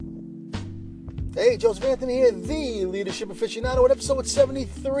Hey, Joseph Anthony here, the Leadership Aficionado, in episode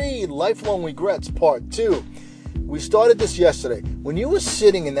 73, Lifelong Regrets, Part 2. We started this yesterday. When you were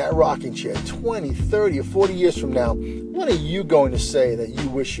sitting in that rocking chair 20, 30, or 40 years from now, what are you going to say that you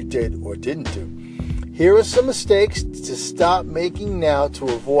wish you did or didn't do? Here are some mistakes to stop making now to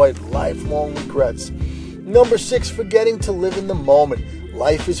avoid lifelong regrets. Number 6, forgetting to live in the moment.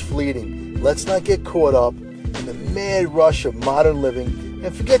 Life is fleeting. Let's not get caught up in the mad rush of modern living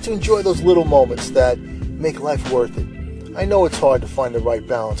and forget to enjoy those little moments that make life worth it. I know it's hard to find the right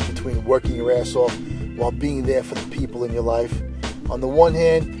balance between working your ass off while being there for the people in your life. On the one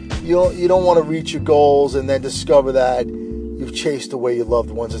hand, you don't want to reach your goals and then discover that you've chased away your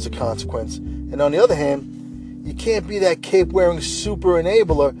loved ones as a consequence. And on the other hand, you can't be that cape-wearing super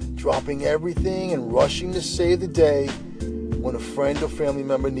enabler, dropping everything and rushing to save the day when a friend or family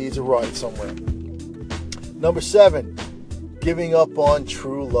member needs a ride somewhere. Number 7, giving up on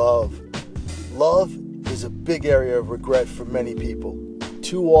true love. Love is a big area of regret for many people.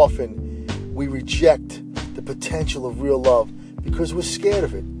 Too often, we reject the potential of real love because we're scared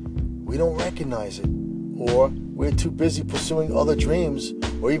of it. We don't recognize it, or we're too busy pursuing other dreams,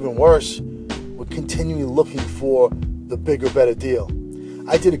 or even worse, we're continually looking for the bigger, better deal.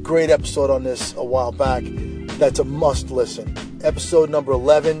 I did a great episode on this a while back. That's a must listen. Episode number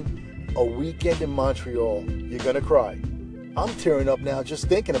 11, A Weekend in Montreal. You're going to cry. I'm tearing up now just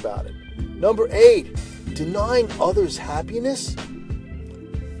thinking about it. Number 8, denying others happiness.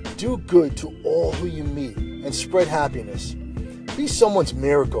 Do good to all who you meet and spread happiness. Be someone's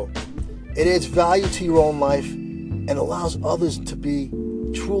miracle. It adds value to your own life and allows others to be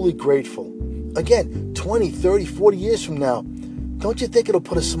truly grateful. Again, 20, 30, 40 years from now, don't you think it'll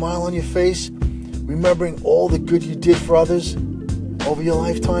put a smile on your face, remembering all the good you did for others over your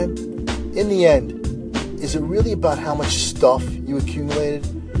lifetime? In the end, is it really about how much stuff you accumulated,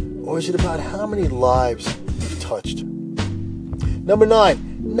 or is it about how many lives you've touched? Number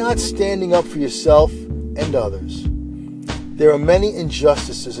 9, not standing up for yourself and others. There are many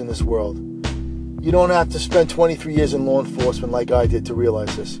injustices in this world. You don't have to spend 23 years in law enforcement like I did to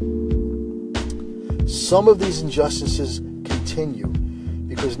realize this. Some of these injustices continue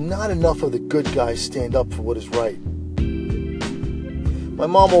because not enough of the good guys stand up for what is right. My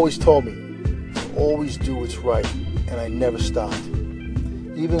mom always told me, always do what's right, and I never stopped.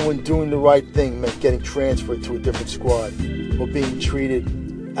 Even when doing the right thing meant getting transferred to a different squad or being treated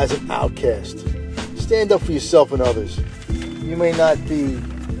as an outcast. Stand up for yourself and others. You may not be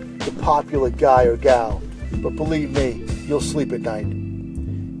the popular guy or gal, but believe me, you'll sleep at night.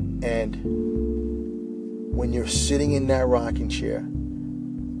 And when you're sitting in that rocking chair,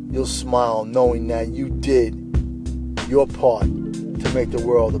 you'll smile knowing that you did your part to make the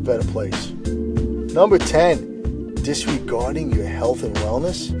world a better place. Number 10, disregarding your health and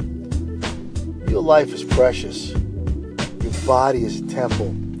wellness. Your life is precious. Your body is a temple.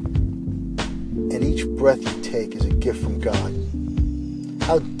 And each breath you take is a gift from God.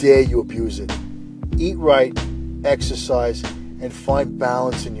 How dare you abuse it? Eat right, exercise, and find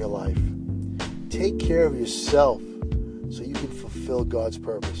balance in your life. Take care of yourself so you can fulfill God's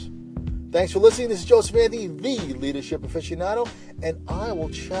purpose. Thanks for listening. This is Joseph Anthony, the Leadership Aficionado, and I will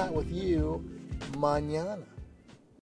chat with you mañana.